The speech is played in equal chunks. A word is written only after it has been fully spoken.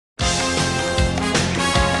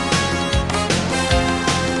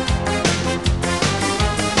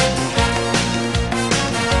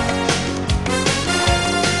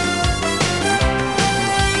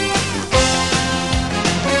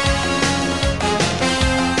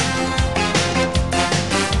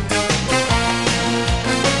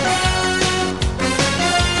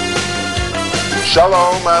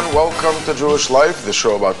Shalom and welcome to Jewish Life, the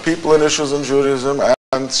show about people and issues in Judaism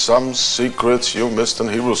and some secrets you missed in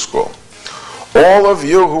Hebrew school. All of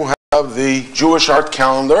you who have the Jewish art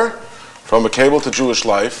calendar from a cable to Jewish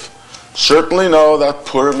Life certainly know that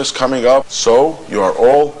Purim is coming up, so you are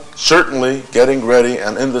all certainly getting ready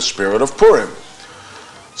and in the spirit of Purim.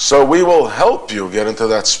 So we will help you get into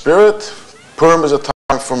that spirit. Purim is a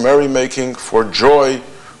time for merrymaking, for joy,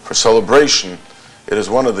 for celebration. It is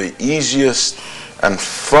one of the easiest and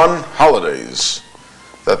fun holidays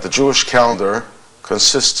that the Jewish calendar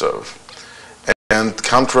consists of. And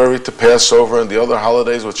contrary to Passover and the other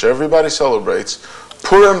holidays which everybody celebrates,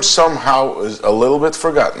 Purim somehow is a little bit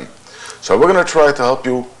forgotten. So we're going to try to help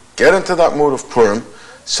you get into that mood of Purim,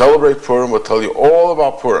 celebrate Purim. We'll tell you all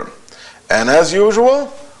about Purim. And as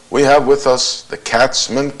usual, we have with us the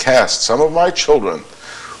Katzman cast, some of my children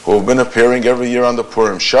who have been appearing every year on the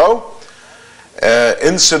Purim show.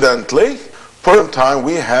 Incidentally, Purim time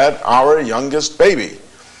we had our youngest baby,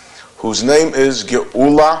 whose name is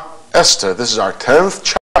Esther. This is our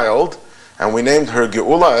 10th child, and we named her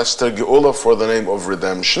Esther, for the name of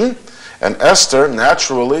redemption, and Esther,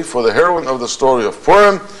 naturally, for the heroine of the story of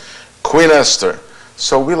Purim, Queen Esther.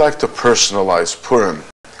 So we like to personalize Purim.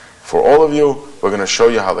 For all of you, we're going to show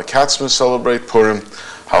you how the Katzman celebrate Purim,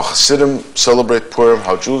 how Hasidim celebrate Purim,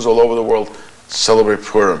 how Jews all over the world celebrate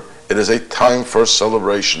Purim. It is a time for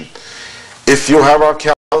celebration. If you have our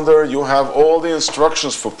calendar, you have all the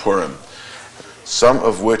instructions for Purim, some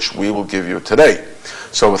of which we will give you today.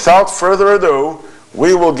 So without further ado,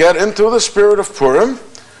 we will get into the spirit of Purim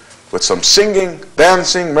with some singing,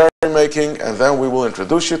 dancing, merrymaking, and then we will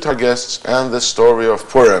introduce you to our guests and the story of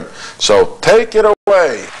Purim. So take it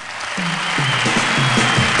away.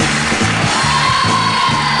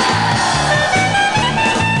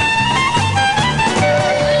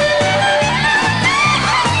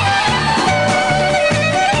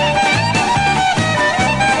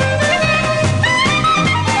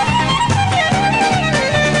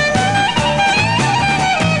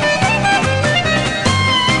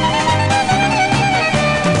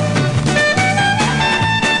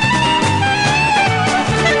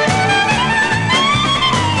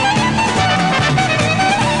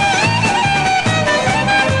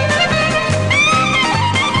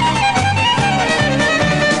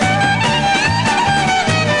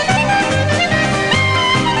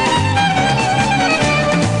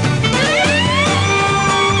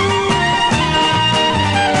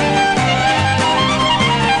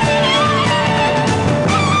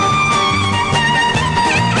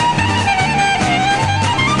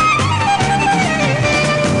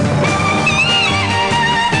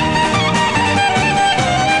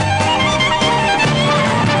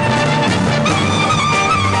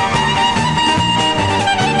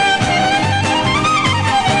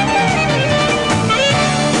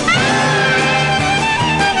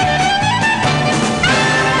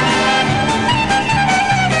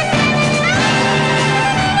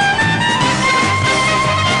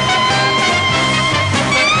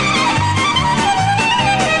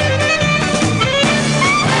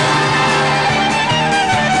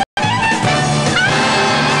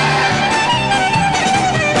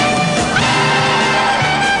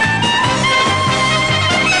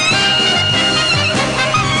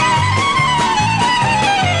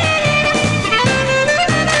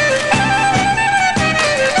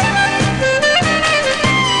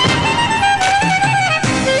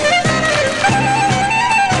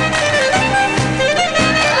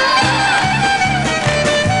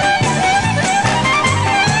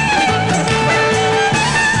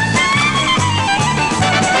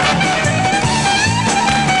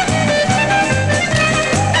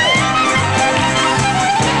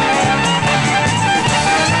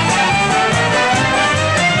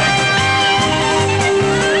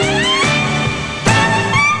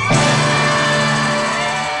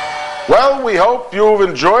 Well, we hope you've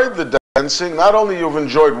enjoyed the dancing. Not only you've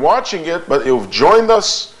enjoyed watching it, but you've joined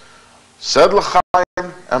us, said l'chaim,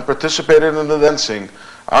 and participated in the dancing.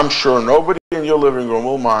 I'm sure nobody in your living room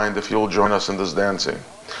will mind if you'll join us in this dancing.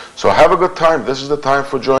 So have a good time. This is the time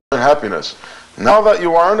for joy and happiness. Now that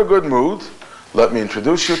you are in a good mood, let me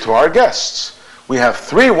introduce you to our guests. We have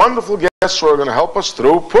three wonderful guests who are going to help us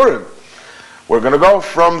through Purim. We're going to go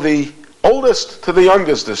from the oldest to the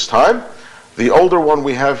youngest this time. The older one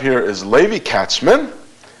we have here is Levi Katzman.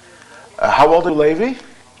 How old are you, Levi?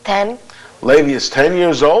 10. Levi is 10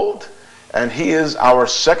 years old, and he is our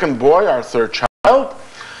second boy, our third child.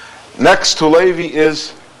 Next to Levi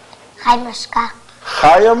is Chaya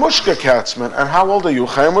Mushka Katzman. And how old are you,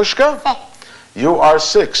 Chaya Mushka? 6. You are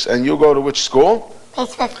 6, and you go to which school?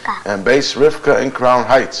 Beis Rivka. And Beis Rivka in Crown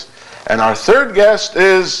Heights. And our third guest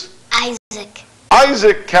is Isaac.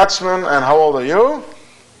 Isaac Katzman. And how old are you?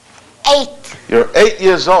 8. You're 8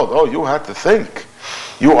 years old. Oh, you had to think.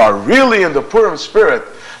 You are really in the Purim spirit.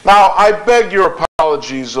 Now, I beg your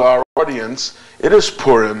apologies, our audience. It is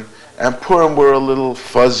Purim, and Purim we're a little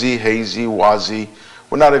fuzzy, hazy, wazzy.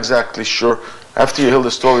 We're not exactly sure. After you hear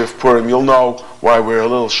the story of Purim, you'll know why we're a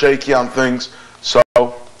little shaky on things. So,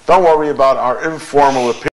 don't worry about our informal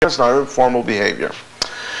appearance and our informal behavior.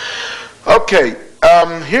 Okay,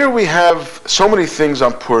 here we have so many things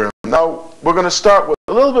on Purim. Now, we're going to start with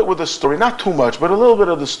a little bit with the story, not too much, but a little bit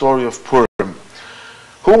of the story of Purim.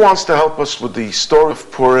 Who wants to help us with the story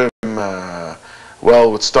of Purim?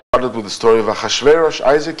 Well, it started with the story of Ahasuerus.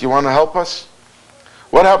 Isaac, you want to help us?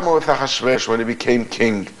 What happened with Ahasuerus when he became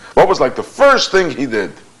king? What was like the first thing he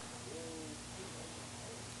did?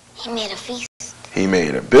 He made a feast. He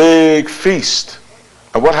made a big feast.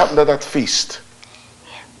 And what happened at that feast?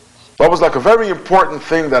 What was like a very important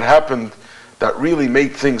thing that happened that really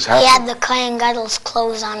made things happen? He had the Kohen Gadol's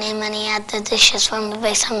clothes on him, and he had the dishes from the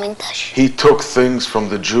Beis Hamikdash. He took things from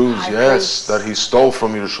the Jews, yes, that he stole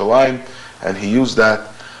from Yerushalayim, and he used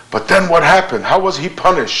that. But then what happened? How was he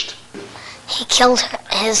punished? He killed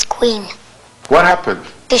his queen. What happened?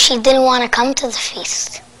 Because she didn't want to come to the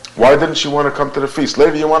feast. Why didn't she want to come to the feast?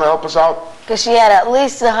 Lady, you want to help us out? Because she had at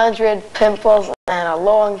least 100 pimples and a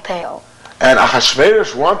long tail. And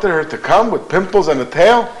Ahasuerus wanted her to come with pimples and a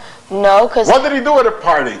tail? No, because What did he do at the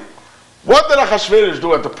party? What did Ahasuerus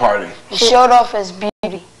do at the party? he showed off his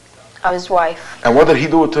beauty of his wife. And what did he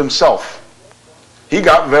do to himself? He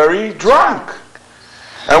got very drunk.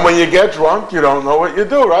 And when you get drunk, you don't know what you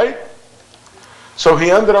do, right? So he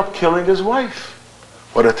ended up killing his wife.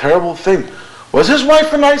 What a terrible thing. Was his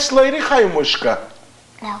wife a nice lady, Chaimushka?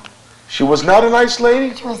 No. She was not a nice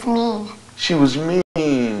lady? She was mean. She was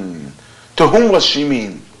mean. To whom was she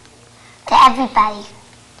mean? To everybody.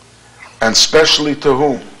 And especially to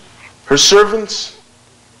whom? Her servants?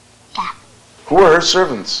 Yeah. Who were her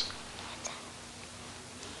servants?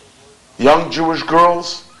 Young Jewish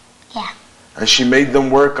girls? Yeah. And she made them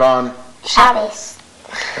work on? Shabbos.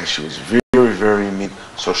 And she was very, very mean.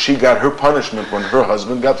 So she got her punishment when her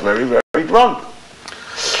husband got very, very drunk.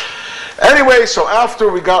 Anyway, so after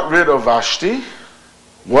we got rid of Vashti,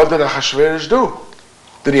 what did Ahasuerus do?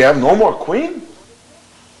 Did he have no more queen?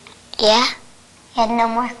 Yeah. He had no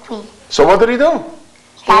more queen. So what did he do?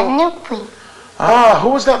 He got a new queen. Ah, who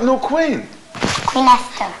was that new queen? Queen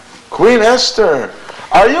Esther. Queen Esther.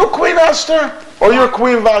 Are you Queen Esther or you're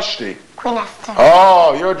Queen Vashti? Queen Esther.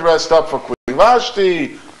 Oh, you're dressed up for Queen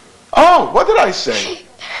Vashti. Oh, what did I say?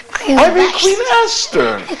 Queen I mean Vashti. Queen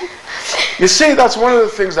Esther. You see, that's one of the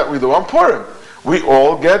things that we do on Purim. We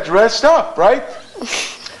all get dressed up, right?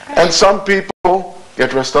 And some people get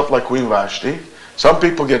dressed up like Queen Vashti. Some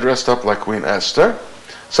people get dressed up like Queen Esther.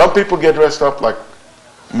 Some people get dressed up like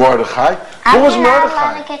Mordechai. Who was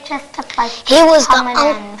Mordechai? I get dressed up like he was Haman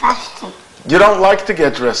and Vashti. You don't like to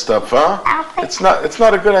get dressed up, huh? I don't think It's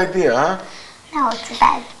not a good idea, huh? No, it's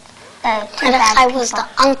bad. Mordechai was the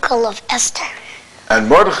uncle of Esther. And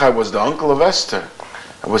Mordechai was the uncle of Esther.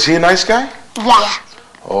 Was he a nice guy? Yeah.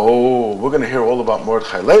 Oh, we're going to hear all about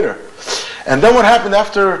Mordechai later. And then what happened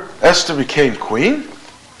after Esther became queen?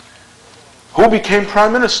 Who became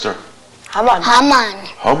prime minister? Haman. Haman.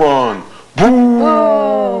 Haman.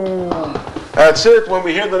 Boom. That's it. When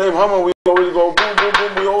we hear the name Haman, we always go boom, boom,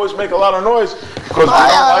 boom. We always make a lot of noise because we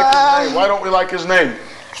don't like his name. Why don't we like his name?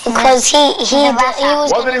 Because he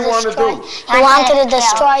was What did he want to do? He wanted to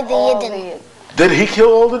destroy the Yidden. Did he kill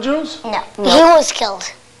all the Jews? No. He was killed.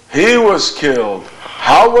 He was killed.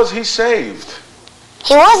 How was he saved?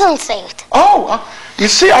 He wasn't saved. Oh, you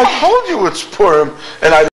see, I told you it's Purim,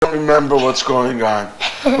 and I don't remember what's going on.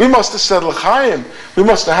 We must have said l'chaim. We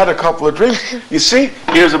must have had a couple of drinks. You see,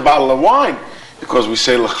 here's a bottle of wine, because we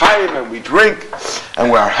say l'chaim and we drink, and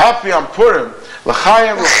we're happy on Purim.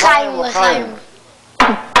 L'chaim, l'chaim, l'chaim.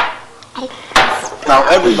 Now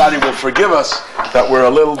everybody will forgive us that we're a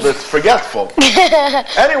little bit forgetful.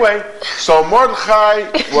 Anyway, so Mordechai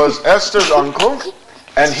was Esther's uncle,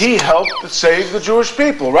 and he helped to save the Jewish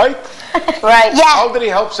people, right? Right. Yeah. How did he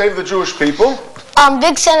help save the Jewish people?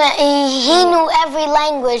 Big Son, he knew every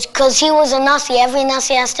language because he was a Nasi. Every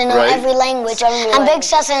Nasi has to know Right. every language. 70 And Big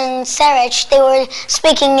Sus and Serich, they were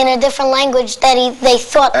speaking in a different language that they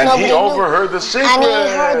thought And nobody he knew. overheard the secret. And he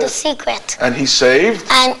heard the secret. And he saved.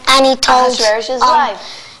 And he told Ahasuerus' wife.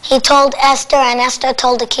 he told Esther, and Esther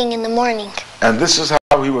told the king in the morning. And this is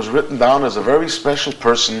how he was written down as a very special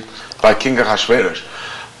person by King Ahasuerus.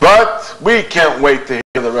 But we can't wait to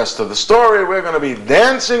hear the rest of the story. We're going to be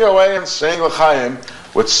dancing away and saying l'chaim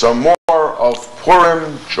with some more of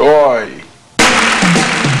Purim joy.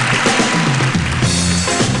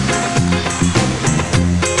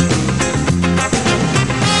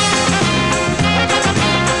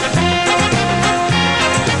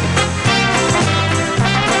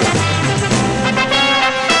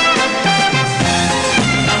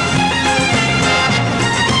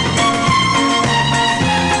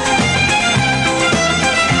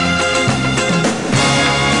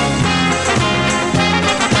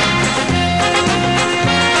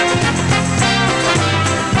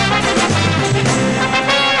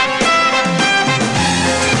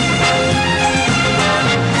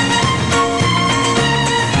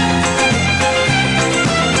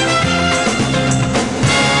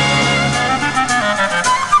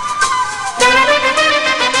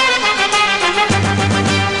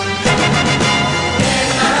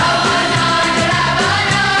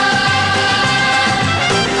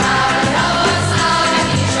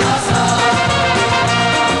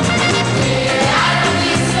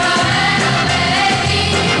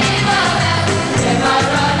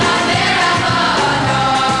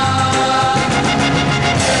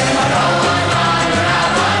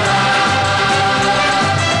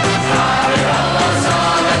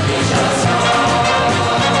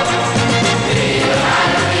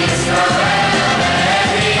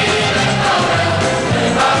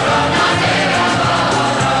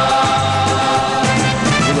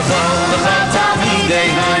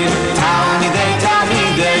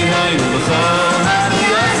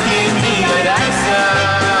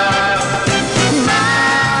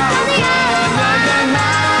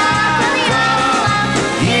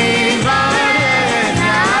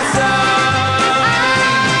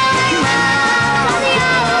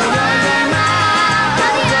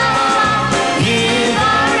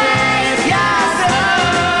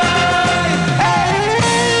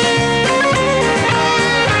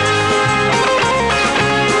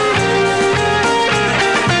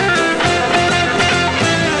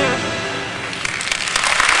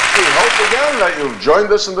 That you've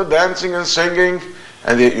joined us in the dancing and singing,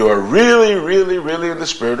 and that you are really, really, really in the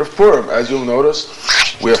spirit of Purim. As you'll notice,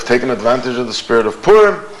 we have taken advantage of the spirit of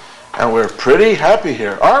Purim, and we're pretty happy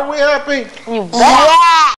here. Aren't we happy? You bet.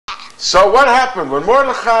 Yeah. So what happened? When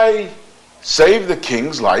Mordechai saved the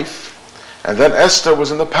king's life, and then Esther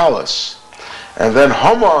was in the palace, and then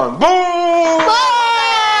Haman, boom!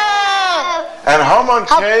 And Haman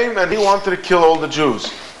came and he wanted to kill all the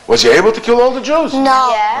Jews. Was he able to kill all the Jews? No.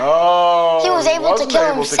 Yeah. No. He was able to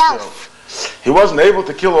kill himself. He wasn't able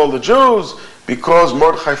to kill all the Jews because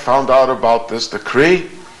Mordechai found out about this decree.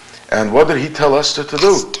 And what did he tell Esther to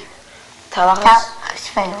do? Tell us.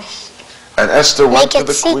 Finished. And Esther went to Make it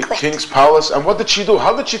the secret. king's palace. And what did she do?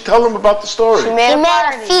 How did she tell him about the story? She made He a made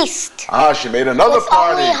party. a feast. Ah, she made another With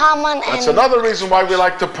party. only Haman That's and another reason why we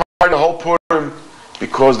like to party the whole Purim.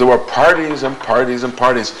 Because there were parties and parties and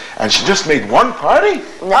parties. And she just made one party?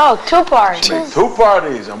 No, 2 parties. She made 2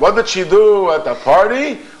 parties. And what did she do at the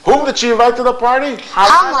party? Whom did she invite to the party?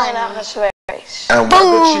 Haman and Achashverosh. And what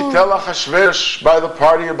did she tell Achashverosh by the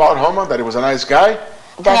party about Haman? That he was a nice guy?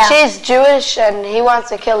 That she's Jewish and he wants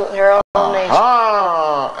to kill her own nation.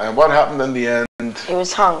 Ah, and what happened in the end? He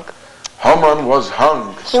was hung. Haman was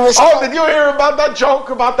hung. he was. Oh, did you hear about that joke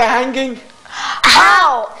about the hanging?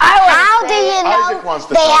 How? How do you Isaac know wants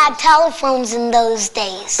to they tell had us. telephones in those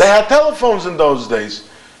days? They had telephones in those days.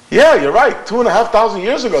 Yeah, you're right. 2,500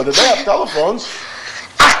 years ago, did they have telephones?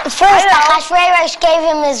 First, Achashverosh gave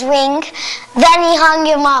him his ring, then he hung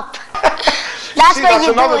him up. That's See, what that's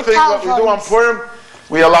you do another with thing that we do on telephones. Purim.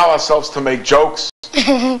 We allow ourselves to make jokes,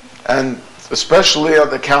 and especially on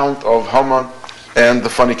the account of Haman and the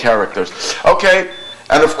funny characters. Okay,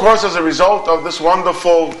 and of course, as a result of this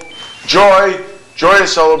wonderful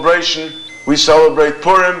joyous celebration, we celebrate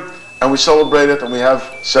Purim, and we celebrate it, and we have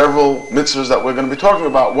several mitzvahs that we're going to be talking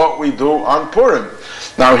about, what we do on Purim.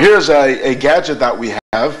 Now, here's a gadget that we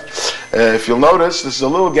have. If you'll notice, this is a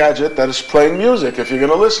little gadget that is playing music. If you're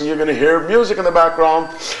going to listen, you're going to hear music in the background.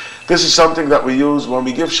 This is something that we use when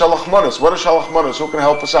we give shalach manos. What is shalach manos? Who can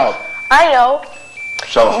help us out? I know.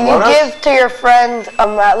 Shalach You manos? give to your friend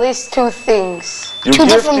at least 2 things. You Two give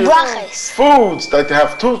different to your brachas. foods that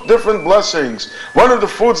have 2 different blessings. One of the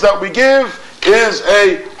foods that we give is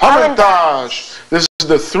a hamantash. This is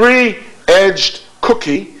the 3-edged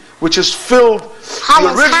cookie, which is filled. The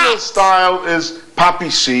Haman's original hat. style is poppy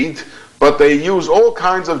seed, but they use all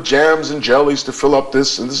kinds of jams and jellies to fill up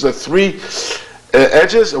this. And this is the 3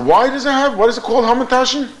 edges. Why does it have? What is it called?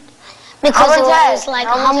 Hamantashen? Because it Haman's was hat. like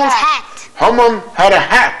Haman's Haman's hat. hat. Haman had a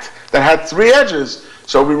hat that had 3 edges.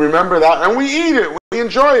 So we remember that, and we eat it. We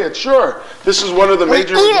enjoy it, sure. This is one of the We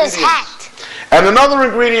major eat his ingredients. hat. And another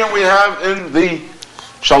ingredient we have in the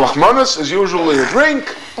shalachmanis is usually a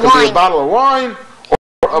drink. Could be a bottle of wine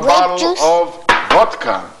or a bottle of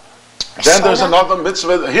vodka. Then there's another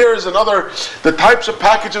mitzvah. Here is another, the types of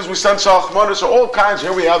packages we send shalachmanis are all kinds.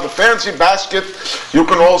 Here we have the fancy basket. You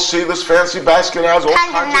can all see this fancy basket has all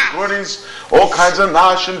kinds of goodies, all kinds of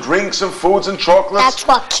nash and drinks and foods and chocolates. That's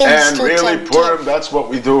what kids do. And really, Purim, that's what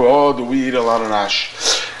we do. Oh, do we eat a lot of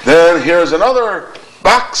nash. Then here's another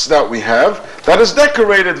box that we have that is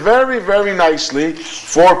decorated very, very nicely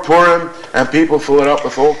for Purim, and people fill it up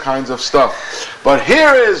with all kinds of stuff. But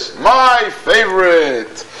here is my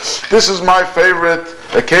favorite. This is my favorite.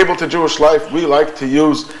 At Cable to Jewish Life, we like to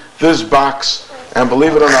use this box. And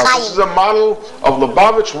believe it or not, this is a model of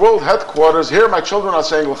Lubavitch World Headquarters. Here my children are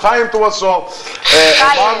saying L'chaim to us all.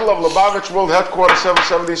 A model of Lubavitch World Headquarters,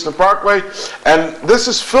 770 Eastern Parkway. And this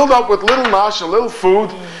is filled up with little nash and little food.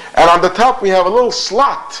 And on the top we have a little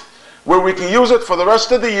slot where we can use it for the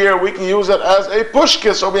rest of the year. We can use it as a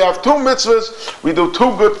pushka. So we have two mitzvahs. We do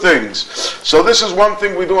two good things. So this is one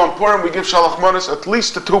thing we do on Purim. We give shalachmanis at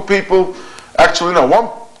least to two people. Actually, no,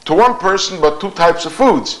 one person, but two types of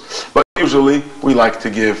foods. But usually we like to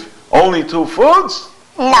give only two foods.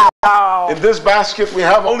 No. In this basket we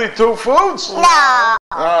have only two foods. No.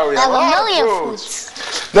 Oh, we have a million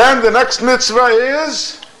foods. Then the next mitzvah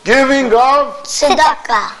is giving of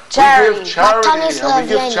tzedakah. We give charity, and we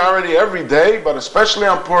give charity every day, but especially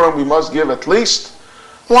on Purim we must give at least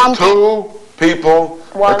two people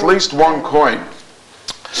at least one coin.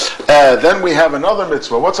 Then we have another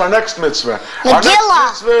mitzvah. What's our next mitzvah? Megillah. Our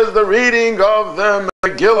next mitzvah is the reading of the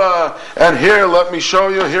Megillah. And here, let me show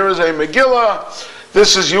you, here is a Megillah.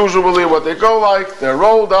 This is usually what they go like. They're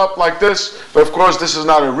rolled up like this. But of course, this is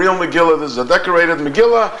not a real Megillah. This is a decorated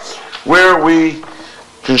Megillah where we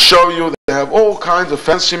can show you they have all kinds of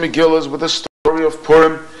fancy Megillahs with the story of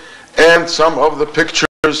Purim and some of the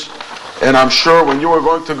pictures. And I'm sure when you are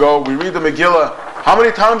going to go, we read the Megillah. How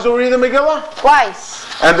many times do we read the Megillah? Twice.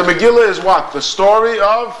 And the Megillah is what? The story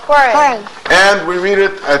of Purim. And we read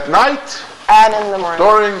it at night And in the morning.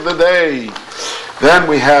 during the day. Then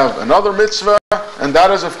we have another mitzvah, and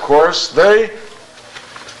that is, of course, the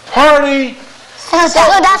party.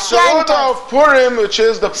 Seudah of Purim, which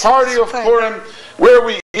is the party of Purim, where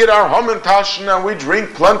we eat our Haman and we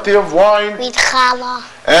drink plenty of wine. We eat challah.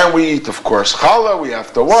 And we eat, of course, challah. We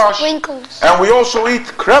have to wash. Sprinkles. And we also eat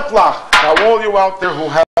kinderlach. Now, all you out there who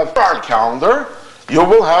have our calendar, you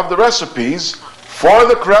will have the recipes for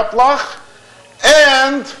the kinderlach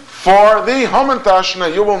and for the Haman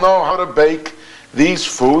tashna. You will know how to bake these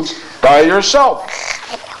foods by yourself.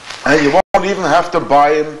 And you won't even have to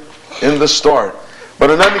buy them in the store.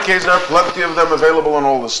 But in any case, there are plenty of them available in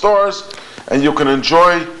all the stores, and you can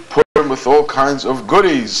enjoy Purim with all kinds of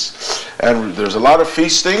goodies. And there's a lot of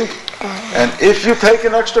feasting. And if you take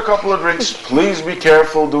an extra couple of drinks, please be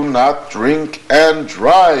careful. Do not drink and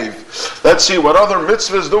drive. Let's see, what other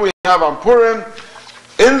mitzvahs do we have on Purim?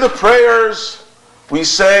 In the prayers, we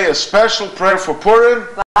say a special prayer for Purim.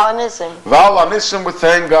 Val Nissim. Val Nissim, we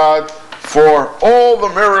thank God for all the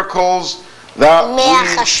miracles that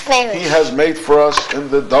He has made for us in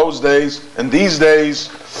those days and these days.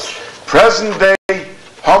 Present day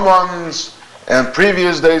Hamans and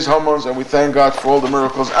previous days Hamans, and we thank God for all the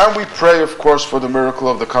miracles. And we pray, of course, for the miracle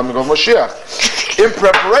of the coming of Mashiach. In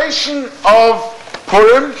preparation of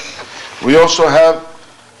Purim, we also have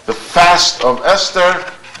the fast of Esther,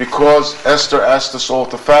 because Esther asked us all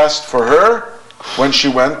to fast for her when she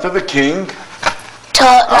went to the king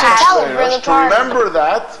to remember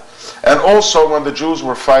that. And also when the Jews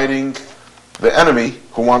were fighting the enemy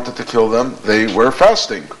who wanted to kill them, they were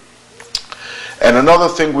fasting. And another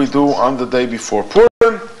thing we do on the day before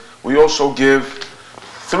Purim, we also give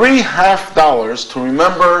 $3 half to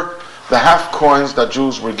remember the half coins that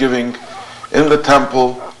Jews were giving in the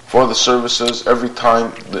temple for the services every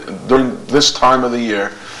time during this time of the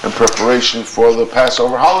year in preparation for the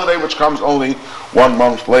Passover holiday, which comes only 1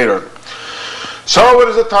 month later. So it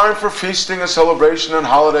is a time for feasting and celebration and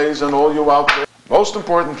holidays and all you out there. Most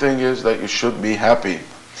important thing is that you should be happy.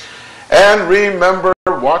 And remember,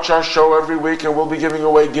 watch our show every week, and we'll be giving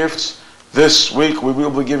away gifts. This week we will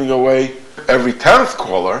be giving away, every 10th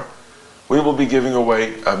caller, we will be giving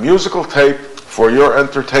away a musical tape for your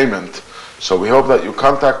entertainment. So we hope that you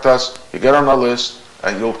contact us, you get on our list,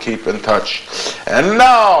 and you'll keep in touch. And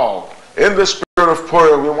now, in the spirit of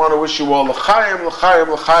Purim, we want to wish you all l'chaim, l'chaim,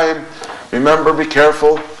 l'chaim. Remember, be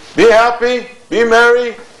careful, be happy, be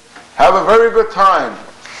merry, have a very good time.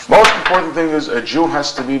 Most important thing is a Jew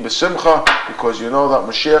has to be b'simcha, because you know that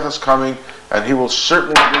Mashiach is coming and he will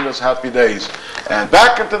certainly bring us happy days. And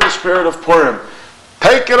back into the spirit of Purim.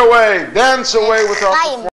 Take it away. Dance away with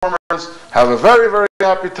our performers. Have a very, very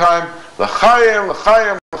happy time. L'chaim,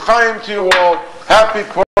 l'chaim, l'chaim to you all. Happy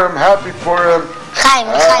Purim, happy Purim. Chaim,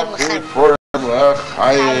 l'chaim, Happy l'chaim. Purim,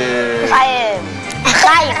 l'chaim. Chaim.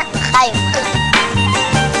 Chaim, l'chaim.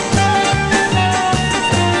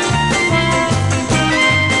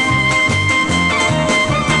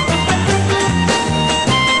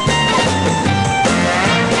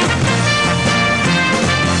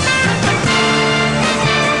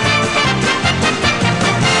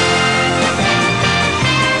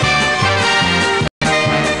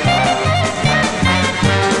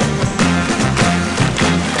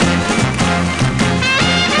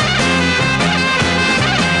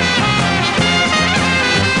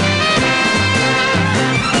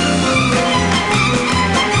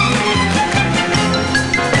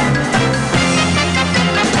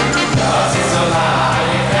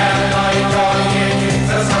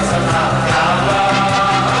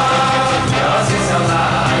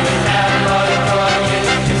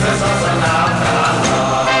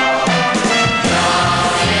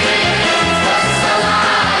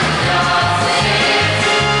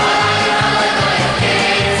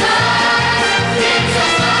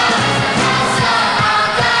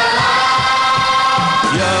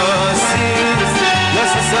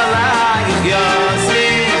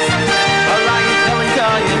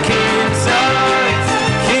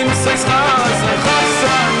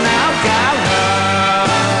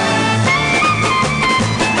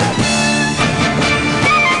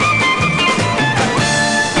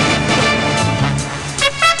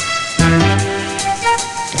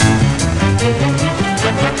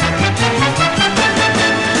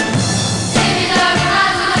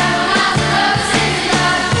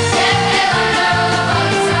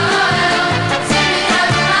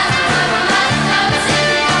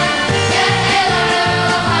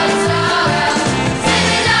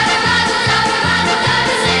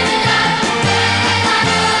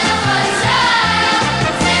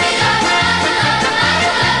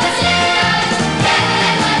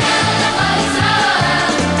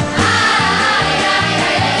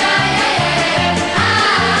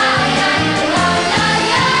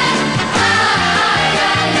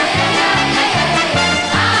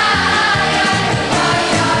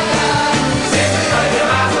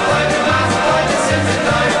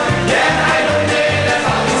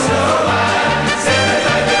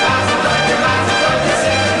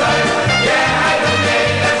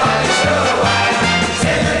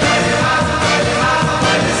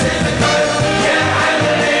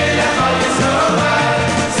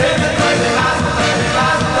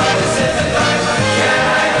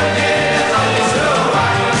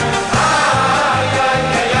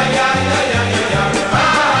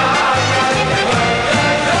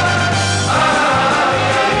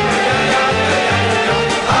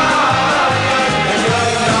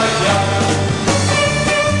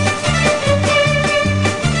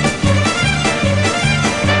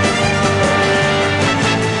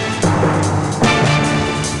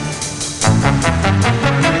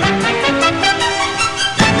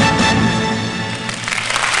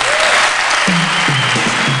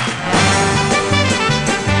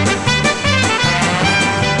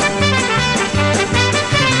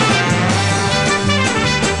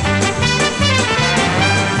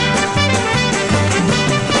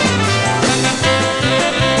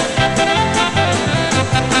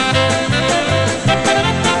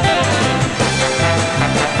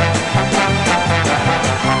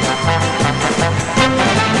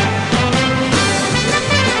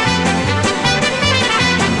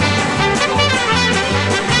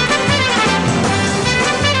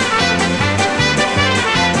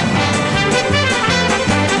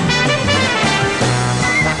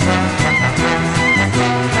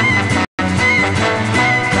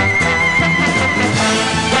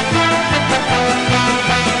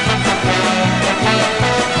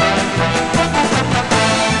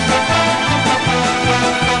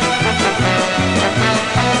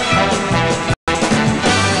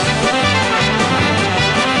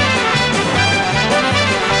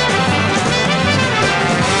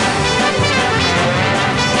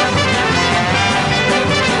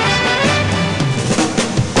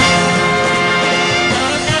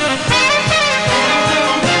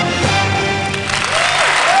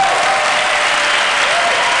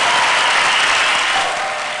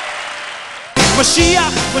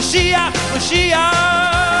 Mashiach, Mashiach,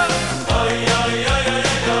 Mashiach. Oy, oy, oy,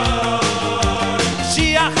 oy, oy.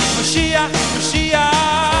 Mashiach, Mashiach, Mashiach.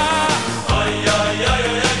 Oy, oy, oy,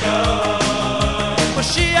 oy, oy.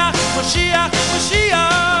 Mashiach, Mashiach, Mashiach.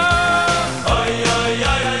 Oy, oy,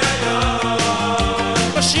 oy, oy, oy.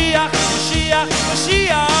 Mashiach, Mashiach, Mashiach.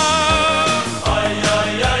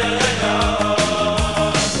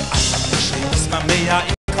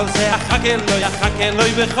 יחכה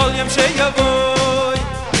אלוהי בכל יום שיבואי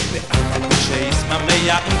ואף שישמח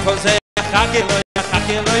ויעם כל זה יחכה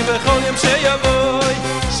אלוהי בכל יום שיבואי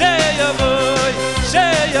שיבואי